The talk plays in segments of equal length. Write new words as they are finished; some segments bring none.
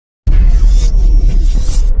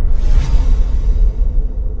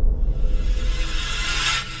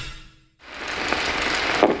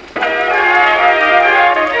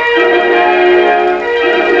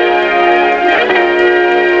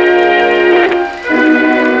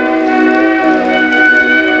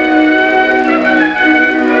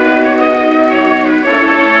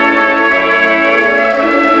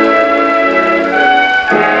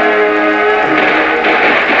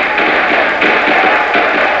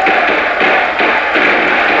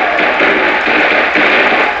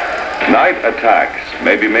Night attacks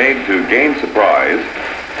may be made to gain surprise,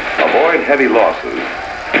 avoid heavy losses,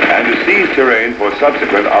 and to seize terrain for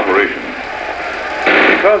subsequent operations.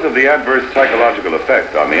 Because of the adverse psychological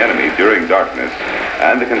effect on the enemy during darkness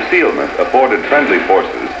and the concealment afforded friendly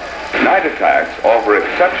forces, night attacks offer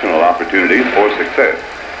exceptional opportunities for success.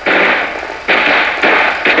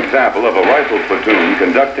 Example of a rifle platoon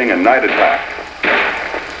conducting a night attack.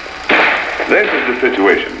 This is the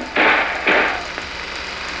situation.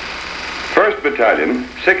 1st Battalion,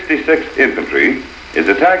 66th Infantry, is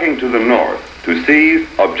attacking to the north to seize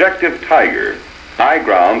Objective Tiger, high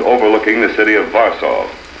ground overlooking the city of Warsaw.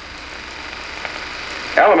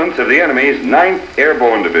 Elements of the enemy's 9th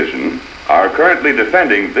Airborne Division are currently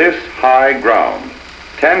defending this high ground,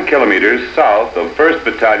 10 kilometers south of 1st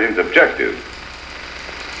Battalion's objective.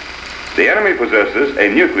 The enemy possesses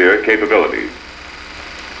a nuclear capability.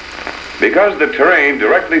 Because the terrain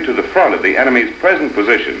directly to the front of the enemy's present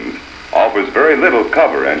positions offers very little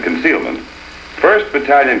cover and concealment, 1st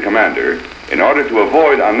Battalion Commander, in order to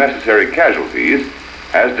avoid unnecessary casualties,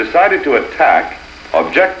 has decided to attack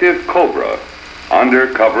Objective Cobra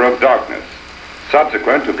under cover of darkness,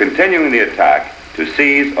 subsequent to continuing the attack to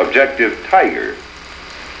seize Objective Tiger.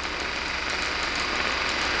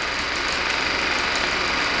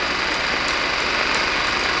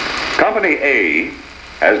 Company A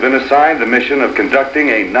has been assigned the mission of conducting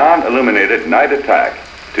a non-illuminated night attack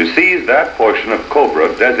to seize that portion of Cobra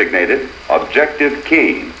designated Objective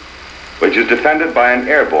Keen, which is defended by an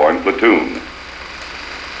airborne platoon.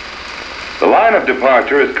 The line of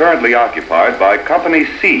departure is currently occupied by Company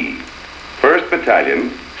C, 1st Battalion,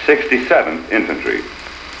 67th Infantry.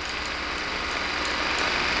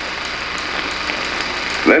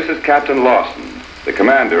 This is Captain Lawson, the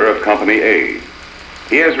commander of Company A.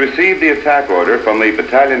 He has received the attack order from the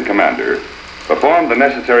battalion commander, performed the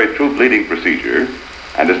necessary troop leading procedure,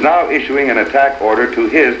 and is now issuing an attack order to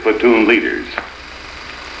his platoon leaders.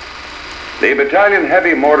 The battalion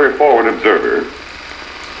heavy mortar forward observer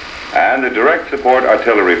and the direct support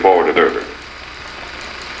artillery forward observer.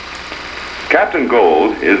 Captain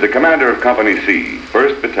Gold is the commander of Company C,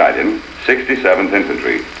 1st Battalion, 67th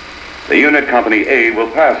Infantry. The unit Company A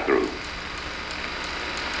will pass through.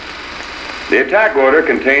 The attack order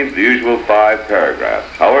contains the usual 5 paragraphs.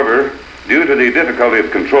 However, due to the difficulty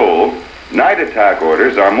of control, night attack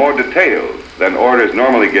orders are more detailed than orders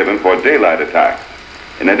normally given for daylight attacks.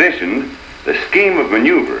 In addition, the scheme of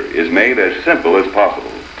maneuver is made as simple as possible.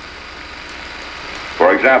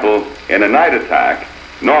 For example, in a night attack,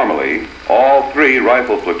 normally all 3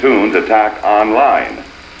 rifle platoons attack on line.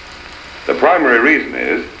 The primary reason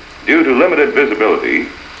is, due to limited visibility,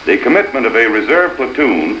 the commitment of a reserve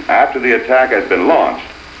platoon after the attack has been launched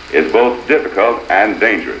is both difficult and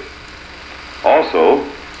dangerous. Also,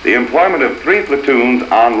 the employment of 3 platoons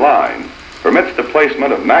on line permits the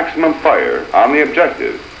placement of maximum fire on the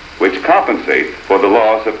objective, which compensates for the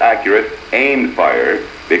loss of accurate aimed fire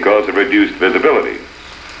because of reduced visibility.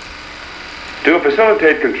 To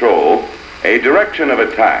facilitate control, a direction of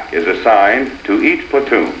attack is assigned to each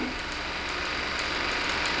platoon.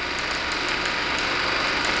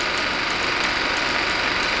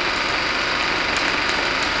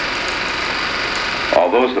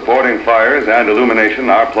 Although supporting fires and illumination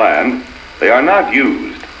are planned, they are not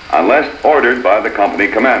used unless ordered by the company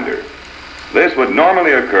commander. This would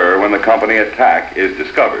normally occur when the company attack is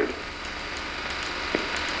discovered.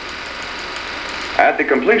 At the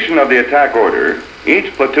completion of the attack order,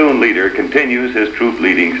 each platoon leader continues his troop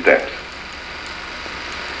leading steps.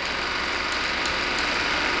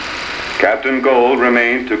 Captain Gold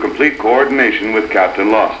remains to complete coordination with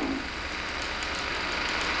Captain Lawson.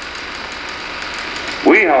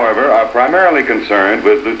 We, however, are primarily concerned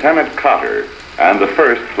with Lieutenant Cotter and the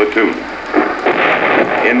 1st Platoon.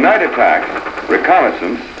 In night attacks,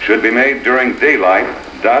 reconnaissance should be made during daylight,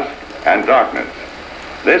 dusk, and darkness.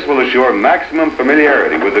 This will assure maximum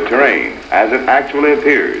familiarity with the terrain as it actually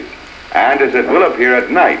appears, and as it will appear at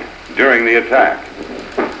night during the attack.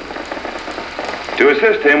 To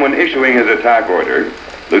assist him when issuing his attack order,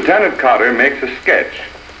 Lieutenant Cotter makes a sketch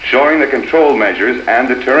showing the control measures and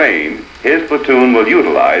the terrain his platoon will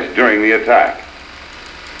utilize during the attack.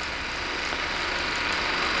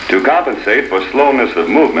 To compensate for slowness of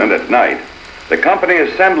movement at night, the company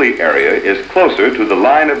assembly area is closer to the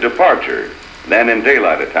line of departure than in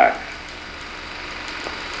daylight attacks.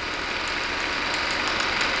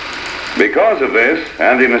 Because of this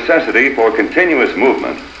and the necessity for continuous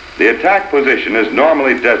movement, the attack position is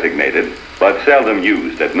normally designated but seldom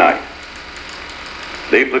used at night.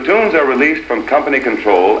 The platoons are released from company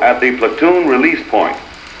control at the platoon release point,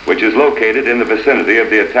 which is located in the vicinity of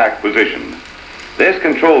the attack position. This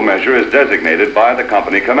control measure is designated by the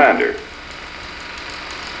company commander.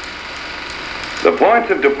 The points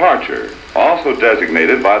of departure, also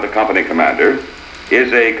designated by the company commander,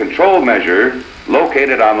 is a control measure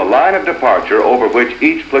located on the line of departure over which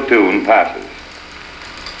each platoon passes.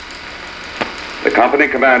 The company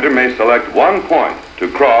commander may select one point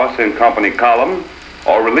to cross in company column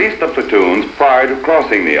or release the platoons prior to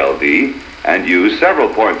crossing the LD and use several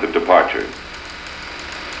points of departure.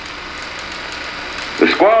 The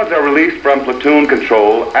squads are released from platoon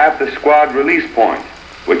control at the squad release point,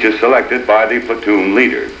 which is selected by the platoon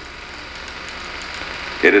leader.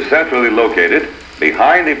 It is centrally located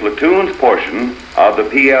behind the platoon's portion of the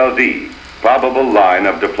PLD, probable line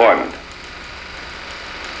of deployment.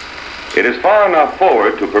 It is far enough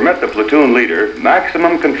forward to permit the platoon leader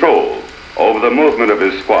maximum control over the movement of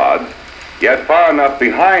his squads, yet far enough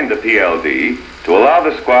behind the PLD to allow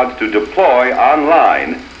the squads to deploy on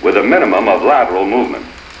line with a minimum of lateral movement.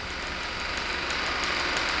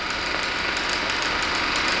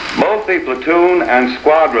 Both the platoon and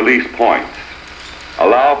squad release points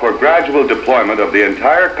allow for gradual deployment of the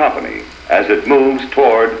entire company as it moves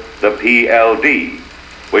toward the PLD,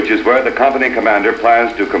 which is where the company commander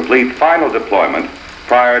plans to complete final deployment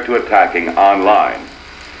prior to attacking on line.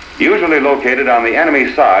 Usually located on the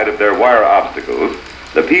enemy side of their wire obstacles,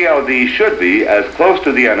 the PLD should be as close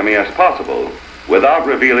to the enemy as possible without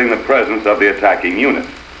revealing the presence of the attacking unit.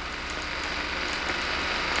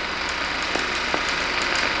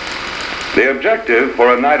 The objective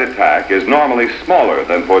for a night attack is normally smaller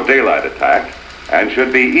than for daylight attack and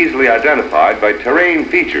should be easily identified by terrain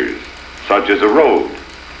features such as a road.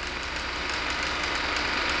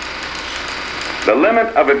 The limit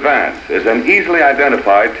of advance is an easily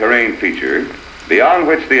identified terrain feature beyond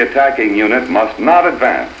which the attacking unit must not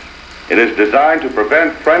advance. It is designed to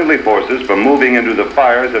prevent friendly forces from moving into the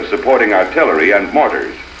fires of supporting artillery and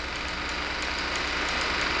mortars.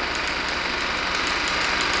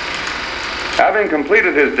 Having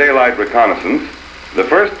completed his daylight reconnaissance, the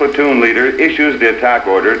 1st platoon leader issues the attack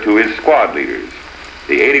order to his squad leaders,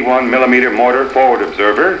 the 81mm mortar forward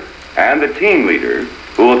observer, and the team leader,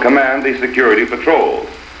 who will command the security patrol.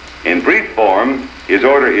 In brief form, his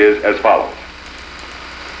order is as follows.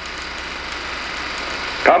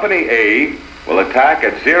 Company A will attack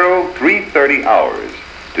at 0330 hours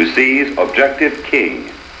to seize objective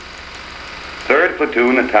King. 3rd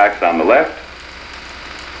platoon attacks on the left,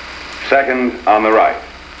 2nd on the right.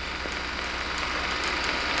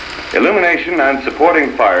 Illumination and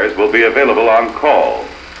supporting fires will be available on call.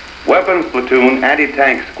 Weapons platoon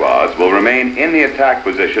anti-tank squads will remain in the attack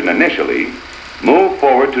position initially, move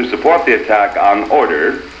forward to support the attack on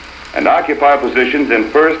order, and occupy positions in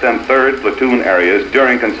 1st and 3rd platoon areas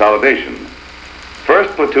during consolidation.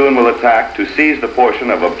 1st platoon will attack to seize the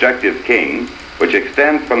portion of objective King, which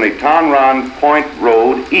extends from the Tonron Point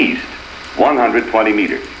Road east 120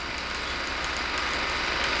 meters.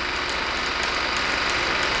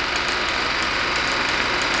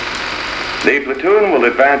 The platoon will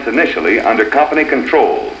advance initially under company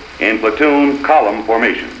control in platoon column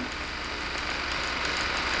formation.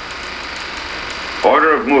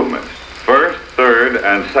 Order of movement: 1st, 3rd,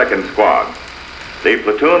 and 2nd squads. The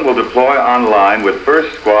platoon will deploy on line with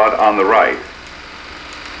 1st squad on the right,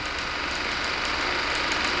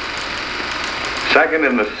 2nd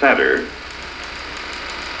in the center,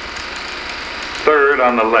 3rd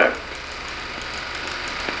on the left.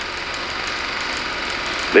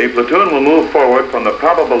 The platoon will move forward from the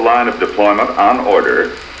probable line of deployment on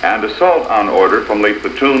order and assault on order from the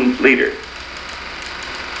platoon leader.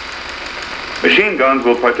 Machine guns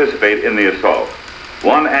will participate in the assault.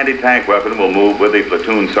 1 anti-tank weapon will move with the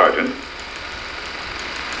platoon sergeant,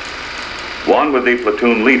 1 with the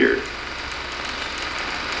platoon leader.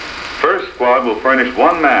 1st squad will furnish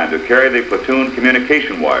 1 man to carry the platoon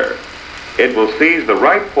communication wire. It will seize the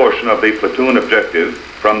right portion of the platoon objective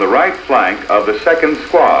from the right flank of the 2nd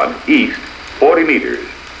squad east 40 meters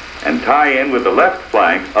and tie in with the left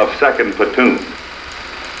flank of 2nd platoon.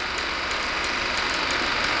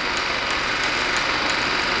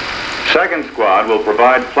 Second squad will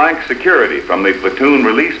provide flank security from the platoon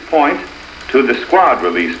release point to the squad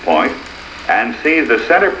release point and seize the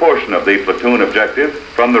center portion of the platoon objective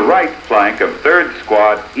from the right flank of 3rd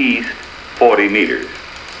squad east 40 meters.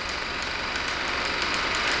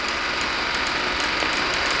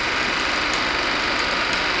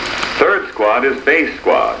 Squad is base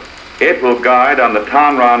squad. It will guide on the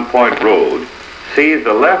Tonron Point Road, seize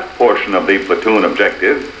the left portion of the platoon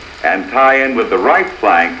objective, and tie in with the right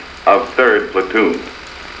flank of 3rd platoon.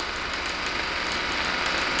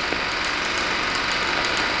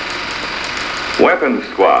 Weapons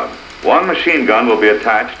squad. one machine gun will be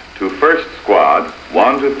attached to 1st Squad,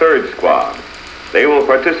 one to 3rd Squad. They will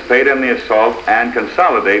participate in the assault and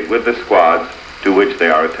consolidate with the squads to which they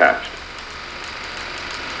are attached.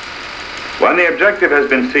 When the objective has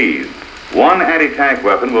been seized, one anti-tank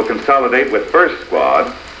weapon will consolidate with 1st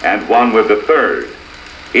Squad and one with the 3rd.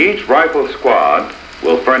 Each rifle squad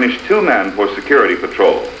will furnish 2 men for security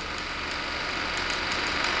patrol.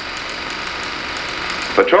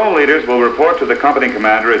 Patrol leaders will report to the company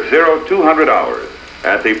commander at 0200 hours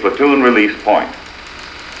at the platoon release point.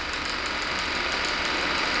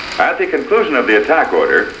 At the conclusion of the attack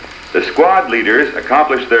order, the squad leaders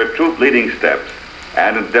accomplish their troop leading steps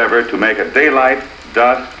and endeavor to make a daylight,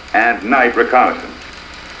 dusk, and night reconnaissance.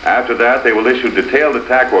 After that, they will issue detailed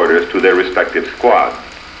attack orders to their respective squads.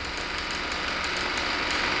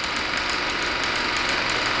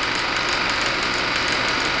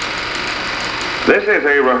 This is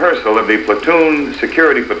a rehearsal of the platoon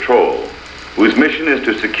security patrol, whose mission is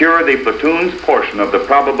to secure the platoon's portion of the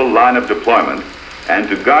probable line of deployment and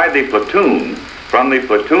to guide the platoon from the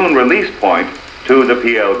platoon release point to the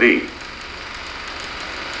PLD.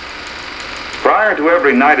 Prior to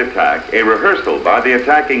every night attack, a rehearsal by the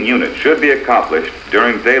attacking unit should be accomplished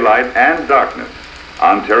during daylight and darkness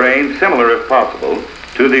on terrain similar, if possible,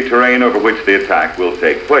 to the terrain over which the attack will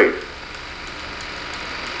take place.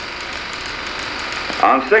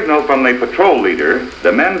 On signal from the patrol leader,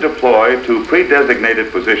 the men deploy to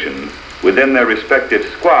pre-designated positions within their respective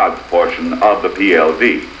squad's portion of the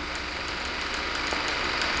PLD.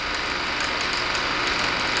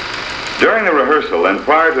 During the rehearsal and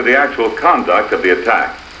prior to the actual conduct of the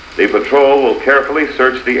attack, the patrol will carefully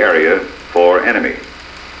search the area for enemy.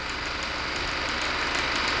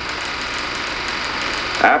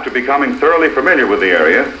 After becoming thoroughly familiar with the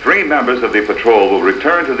area, 3 members of the patrol will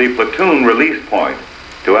return to the platoon release point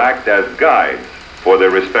to act as guides for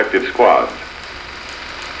their respective squads.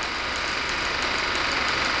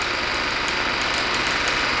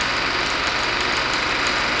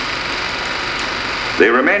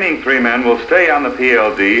 The remaining 3 men will stay on the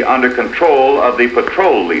PLD under control of the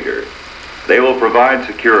patrol leader. They will provide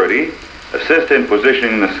security, assist in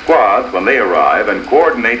positioning the squads when they arrive, and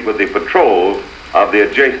coordinate with the patrols of the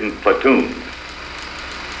adjacent platoons.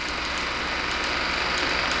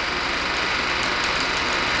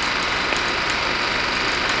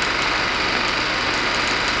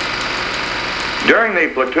 During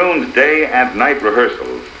the platoon's day and night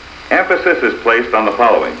rehearsals, emphasis is placed on the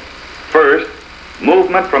following. First,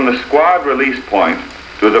 movement from the squad release point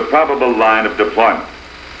to the probable line of deployment.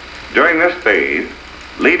 During this phase,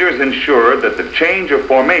 leaders ensure that the change of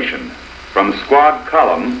formation from squad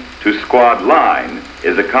column to squad line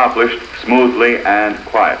is accomplished smoothly and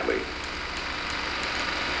quietly.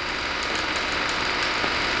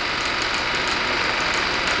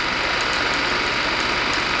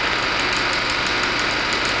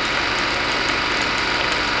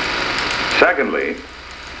 Secondly,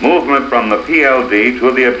 movement from the PLD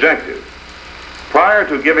to the objective. Prior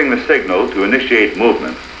to giving the signal to initiate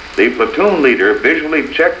movement, the platoon leader visually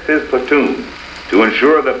checks his platoon to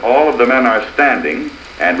ensure that all of the men are standing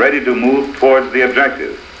and ready to move towards the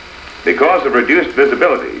objective. Because of reduced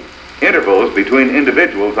visibility, intervals between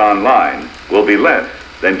individuals on line will be less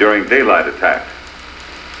than during daylight attacks.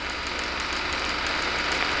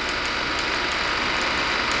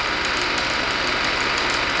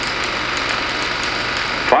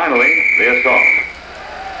 Finally, the assault.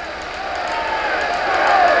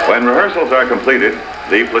 When rehearsals are completed,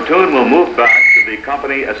 the platoon will move back to the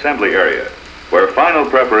company assembly area, where final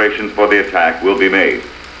preparations for the attack will be made.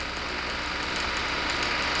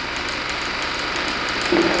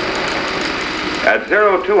 At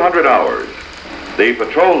 0200 hours, the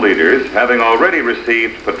patrol leaders, having already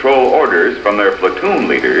received patrol orders from their platoon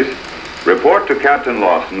leaders, report to Captain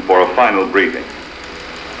Lawson for a final briefing.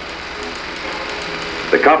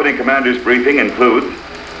 The company commander's briefing includes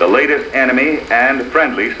the latest enemy and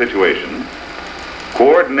friendly situation,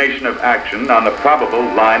 coordination of action on the probable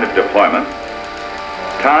line of deployment,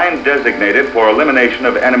 time designated for elimination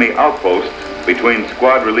of enemy outposts between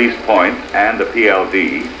squad release point and the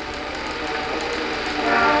PLD,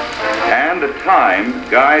 and the time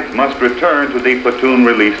guides must return to the platoon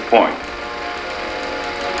release point.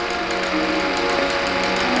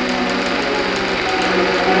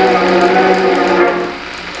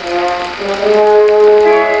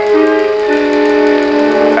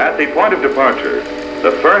 At the point of departure,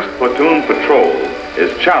 the 1st platoon patrol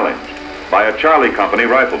is challenged by a Charlie Company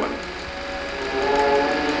rifleman.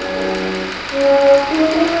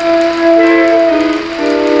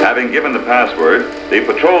 Having given the password, the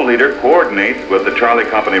patrol leader coordinates with the Charlie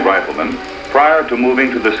Company rifleman prior to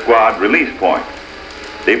moving to the squad release point.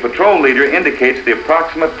 The patrol leader indicates the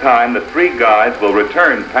approximate time the three guides will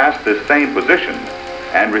return past this same position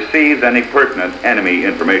and receives any pertinent enemy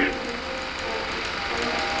information.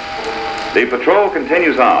 The patrol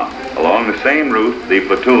continues on along the same route the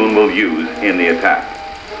platoon will use in the attack.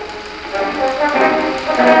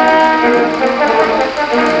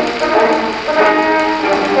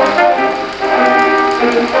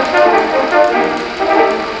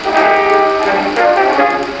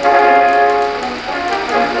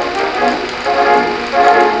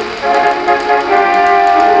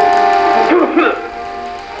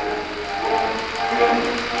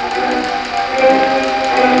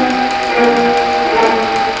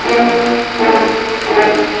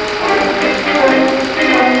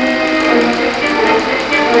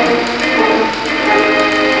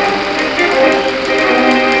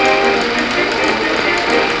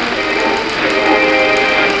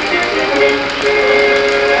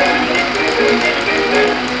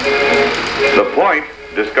 The point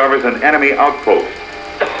discovers an enemy outpost.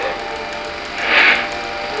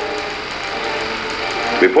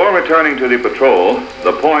 Before returning to the patrol,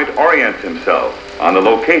 the point orients himself on the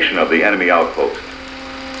location of the enemy outpost.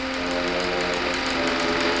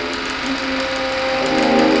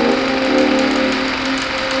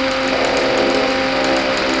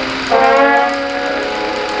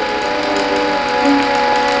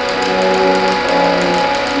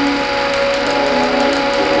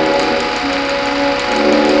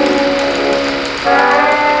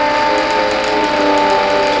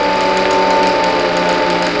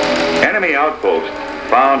 Outposts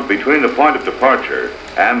found between the point of departure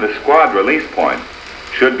and the squad release point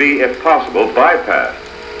should be, if possible,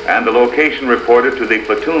 bypassed, and the location reported to the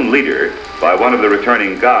platoon leader by one of the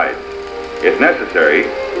returning guides. If necessary,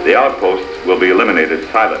 the outposts will be eliminated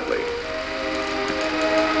silently.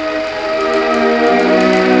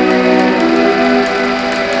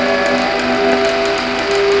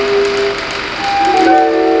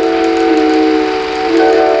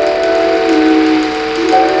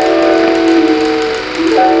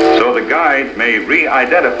 Guides may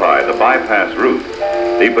re-identify the bypass route.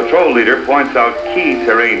 The patrol leader points out key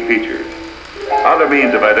terrain features. Other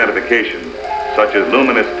means of identification, such as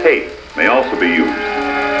luminous tape, may also be used.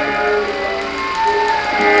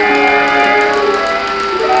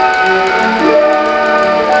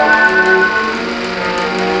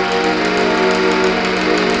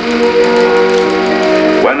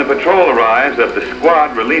 When the patrol arrives at the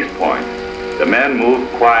squad release point, the men move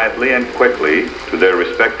quietly and quickly to their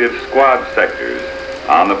respective squad sectors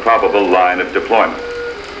on the probable line of deployment.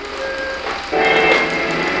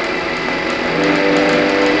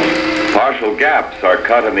 Partial gaps are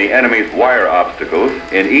cut in the enemy's wire obstacles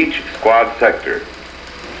in each squad sector.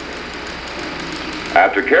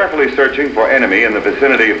 After carefully searching for enemy in the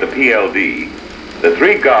vicinity of the PLD, the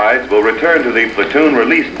three guides will return to the platoon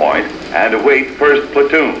release point and await 1st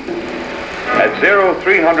Platoon. At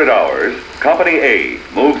 0300 hours, Company A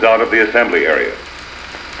moves out of the assembly area.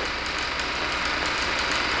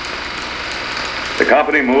 The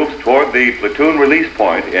company moves toward the platoon release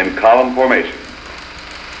point in column formation.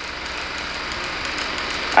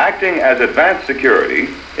 Acting as advanced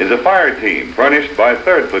security is a fire team furnished by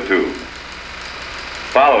 3rd Platoon.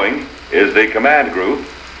 Following is the command group,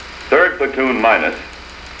 3rd Platoon minus,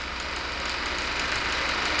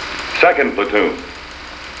 2nd Platoon,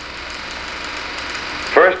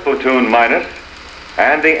 1st Platoon minus,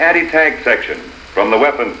 and the anti-tank section from the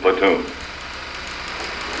weapons platoon.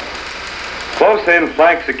 Close-in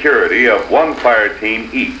flank security of one fire team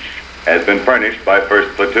each has been furnished by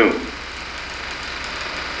 1st Platoon.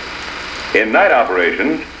 In night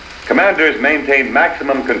operations, commanders maintain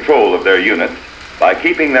maximum control of their units by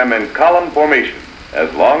keeping them in column formation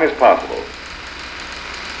as long as possible.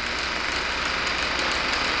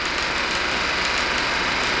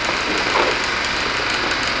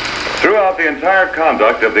 Throughout the entire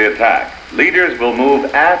conduct of the attack, leaders will move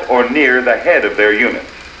at or near the head of their units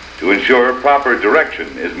to ensure proper direction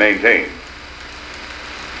is maintained.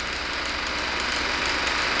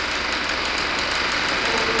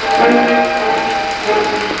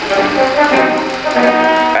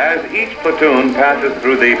 As each platoon passes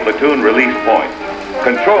through the platoon release point,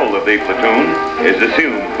 control of the platoon is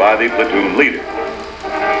assumed by the platoon leader.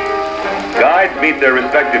 Guides meet their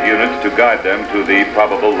respective units to guide them to the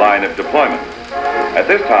probable line of deployment. At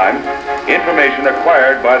this time, information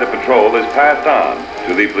acquired by the patrol is passed on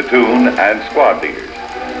to the platoon and squad leaders.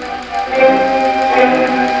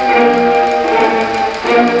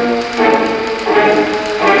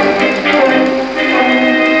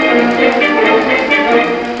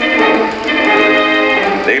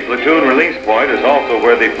 The platoon release point is also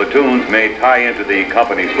where the platoons may tie into the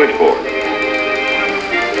company switchboard.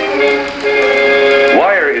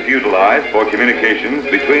 Wire is utilized for communications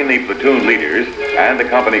between the platoon leaders and the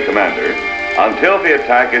company commander until the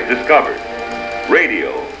attack is discovered.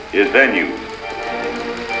 Radio is then used.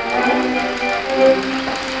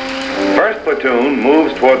 First platoon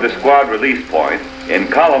moves toward the squad release point in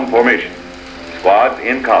column formation. Squads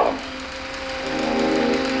in column.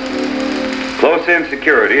 Close-in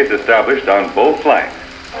security is established on both flanks.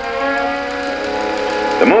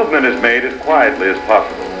 The movement is made as quietly as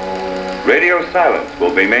possible. Radio silence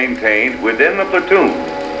will be maintained within the platoon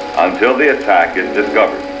until the attack is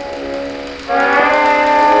discovered.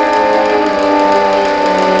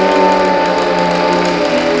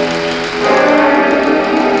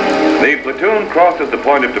 The platoon crosses the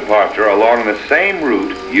point of departure along the same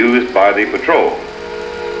route used by the patrol.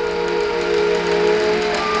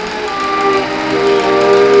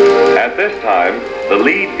 At this time, the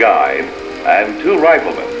lead guide and two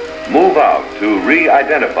riflemen move out to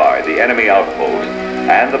re-identify the enemy outpost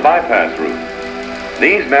and the bypass route.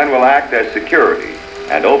 These men will act as security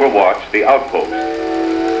and overwatch the outpost.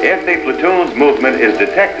 If the platoon's movement is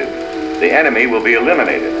detected, the enemy will be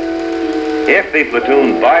eliminated. If the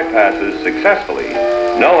platoon bypasses successfully,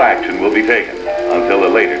 no action will be taken until a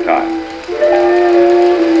later time.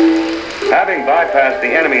 Having bypassed the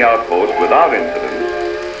enemy outpost without incident,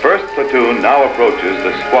 first platoon now approaches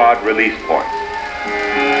the squad release point.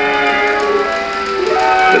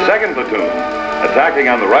 The second platoon, attacking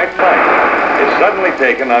on the right flank, is suddenly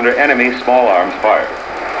taken under enemy small arms fire.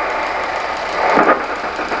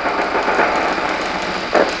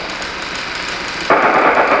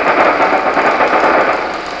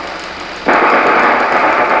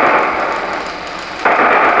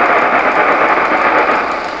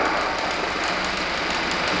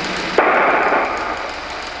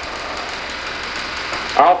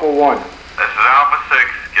 Alpha 1. This is Alpha 6.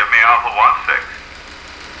 Give me Alpha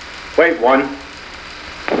 1-6. Wait, 1.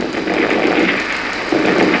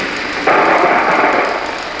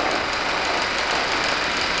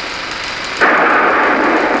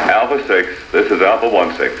 Alpha 6, this is Alpha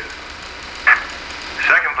 1-6. Second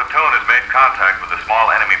platoon has made contact with a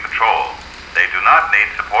small enemy patrol. They do not need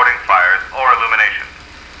supporting fires or illumination.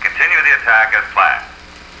 Continue the attack as planned.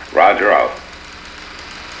 Roger out.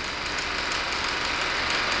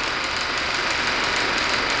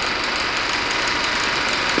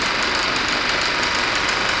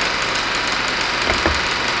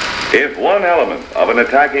 If one element of an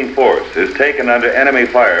attacking force is taken under enemy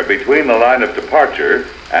fire between the line of departure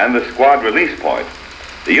and the squad release point,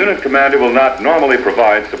 the unit commander will not normally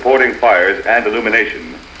provide supporting fires and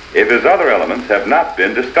illumination if his other elements have not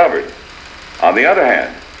been discovered. On the other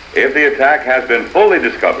hand, if the attack has been fully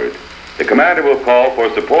discovered, the commander will call for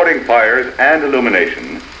supporting fires and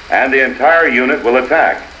illumination, and the entire unit will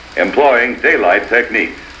attack, employing daylight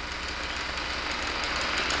techniques.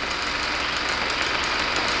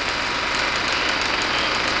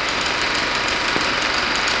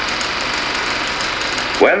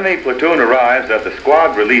 When the platoon arrives at the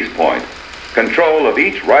squad release point, control of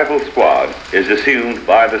each rifle squad is assumed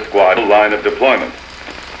by the squad line of deployment.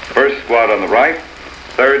 First squad on the right,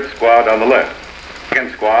 third squad on the left,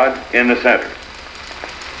 second squad in the center.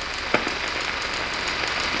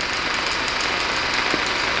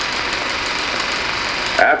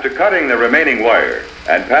 After cutting the remaining wire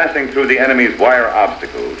and passing through the enemy's wire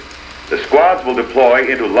obstacles, the squads will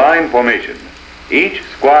deploy into line formation, each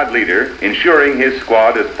squad leader ensuring his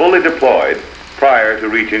squad is fully deployed prior to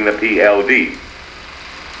reaching the PLD.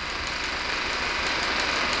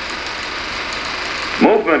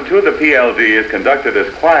 Movement to the PLD is conducted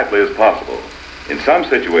as quietly as possible. In some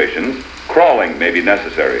situations, crawling may be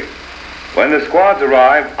necessary. When the squads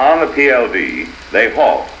arrive on the PLD, they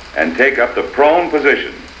halt and take up the prone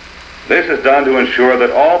position. This is done to ensure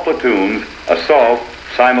that all platoons assault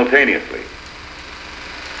simultaneously.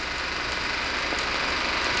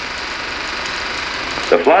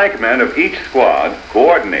 The flank men of each squad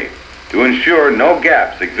coordinate to ensure no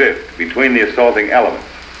gaps exist between the assaulting elements.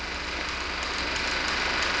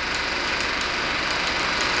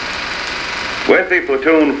 With the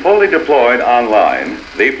platoon fully deployed online,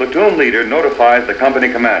 the platoon leader notifies the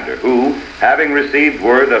company commander who, having received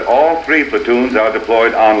word that all three platoons are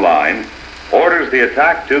deployed online, orders the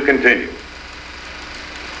attack to continue.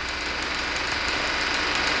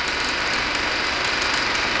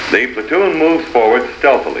 The platoon moves forward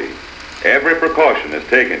stealthily. Every precaution is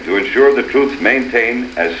taken to ensure the troops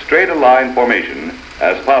maintain as straight a line formation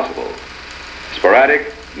as possible.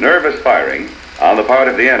 Sporadic, nervous firing on the part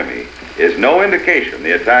of the enemy is no indication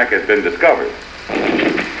the attack has been discovered.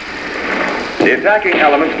 The attacking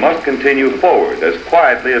elements must continue forward as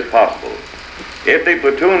quietly as possible. If the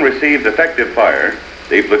platoon receives effective fire,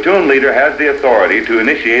 the platoon leader has the authority to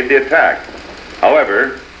initiate the attack.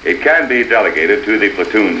 However, it can be delegated to the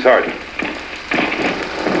platoon sergeant.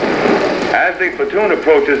 As the platoon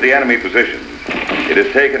approaches the enemy positions, it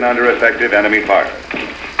is taken under effective enemy fire.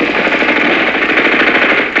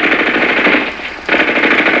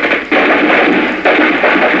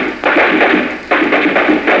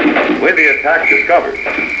 With the attack discovered,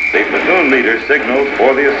 the platoon leader signals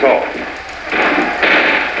for the assault.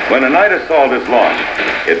 When a night assault is launched,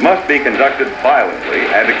 it must be conducted violently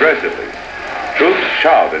and aggressively. Troops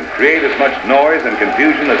shout and create as much noise and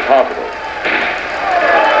confusion as possible.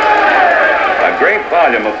 A great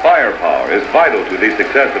volume of firepower is vital to the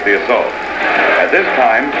success of the assault. At this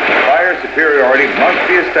time, fire superiority must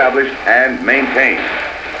be established and maintained.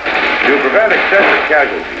 To prevent excessive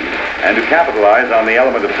casualties and to capitalize on the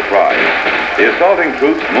element of surprise, the assaulting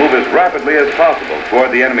troops move as rapidly as possible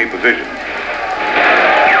toward the enemy position.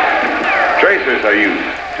 Tracers are used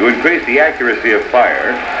to increase the accuracy of fire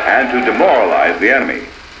and to demoralize the enemy.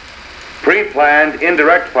 Pre-planned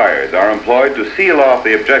indirect fires are employed to seal off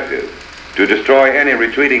the objective, to destroy any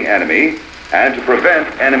retreating enemy, and to prevent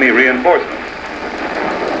enemy reinforcements.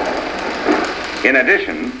 In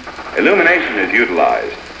addition, illumination is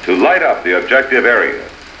utilized to light up the objective area.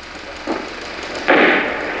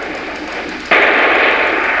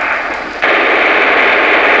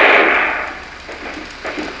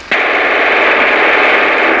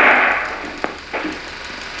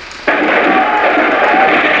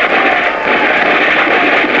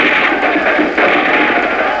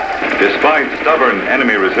 Despite stubborn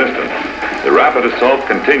enemy resistance, the rapid assault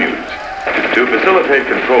continues. To facilitate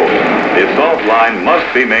control, the assault line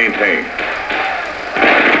must be maintained.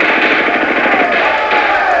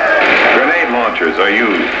 Grenade launchers are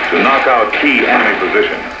used to knock out key enemy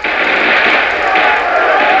positions.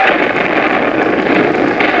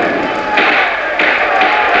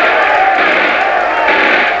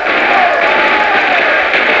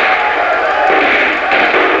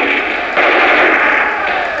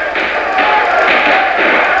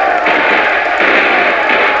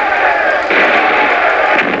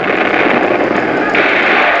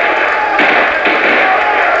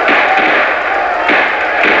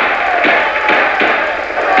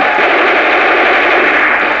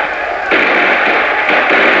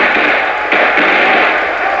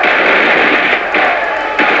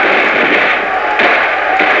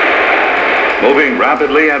 Moving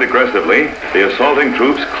rapidly and aggressively, the assaulting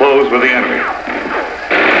troops close with the enemy.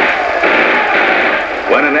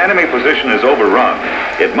 When an enemy position is overrun,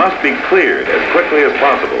 it must be cleared as quickly as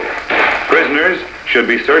possible. Prisoners should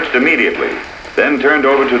be searched immediately, then turned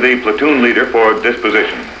over to the platoon leader for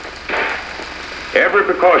disposition. Every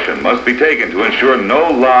precaution must be taken to ensure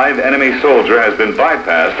no live enemy soldier has been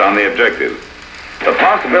bypassed on the objective. The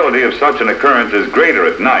possibility of such an occurrence is greater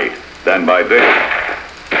at night than by day.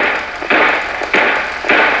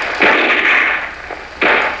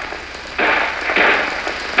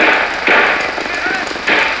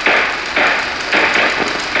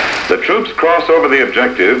 The troops cross over the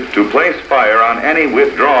objective to place fire on any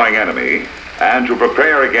withdrawing enemy and to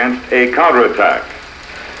prepare against a counterattack.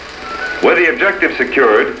 With the objective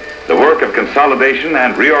secured, the work of consolidation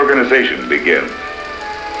and reorganization begins.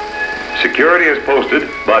 Security is posted,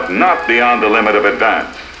 but not beyond the limit of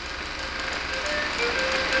advance.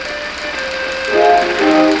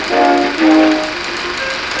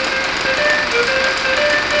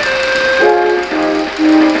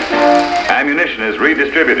 Ammunition is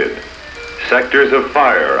redistributed. Sectors of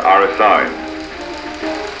fire are assigned.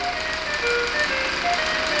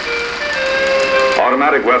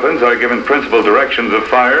 Automatic weapons are given principal directions of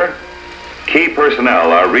fire. Key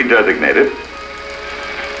personnel are redesignated.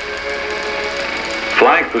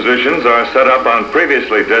 Flank positions are set up on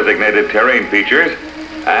previously designated terrain features,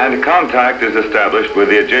 and contact is established with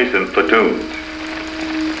the adjacent platoons.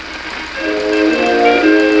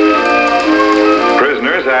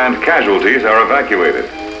 Prisoners and casualties are evacuated.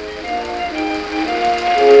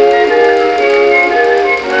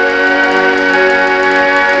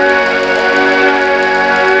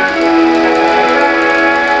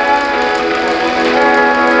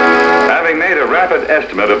 Having made a rapid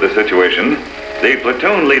estimate of the situation, the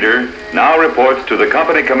platoon leader now reports to the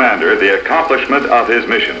company commander the accomplishment of his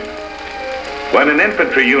mission. When an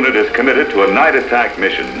infantry unit is committed to a night attack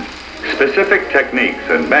mission, specific techniques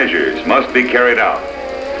and measures must be carried out.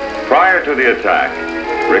 Prior to the attack,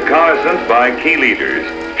 reconnaissance by key leaders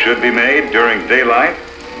should be made during daylight,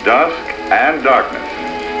 dusk, and darkness.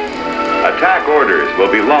 Attack orders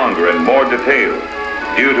will be longer and more detailed.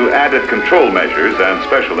 due to added control measures and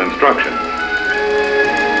special instructions.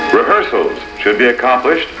 Rehearsals should be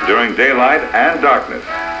accomplished during daylight and darkness,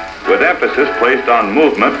 with emphasis placed on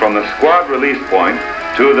movement from the squad release point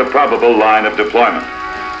to the probable line of deployment.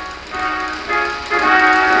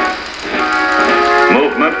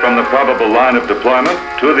 Movement from the probable line of deployment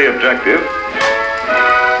to the objective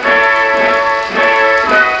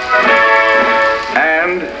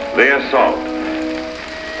and the assault.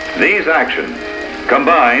 These actions,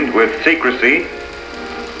 combined with secrecy,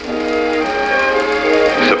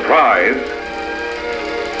 surprise,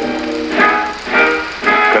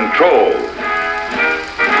 control,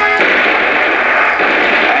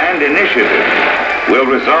 and initiative, will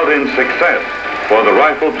result in success for the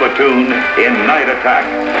Rifle Platoon in night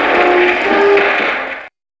attack.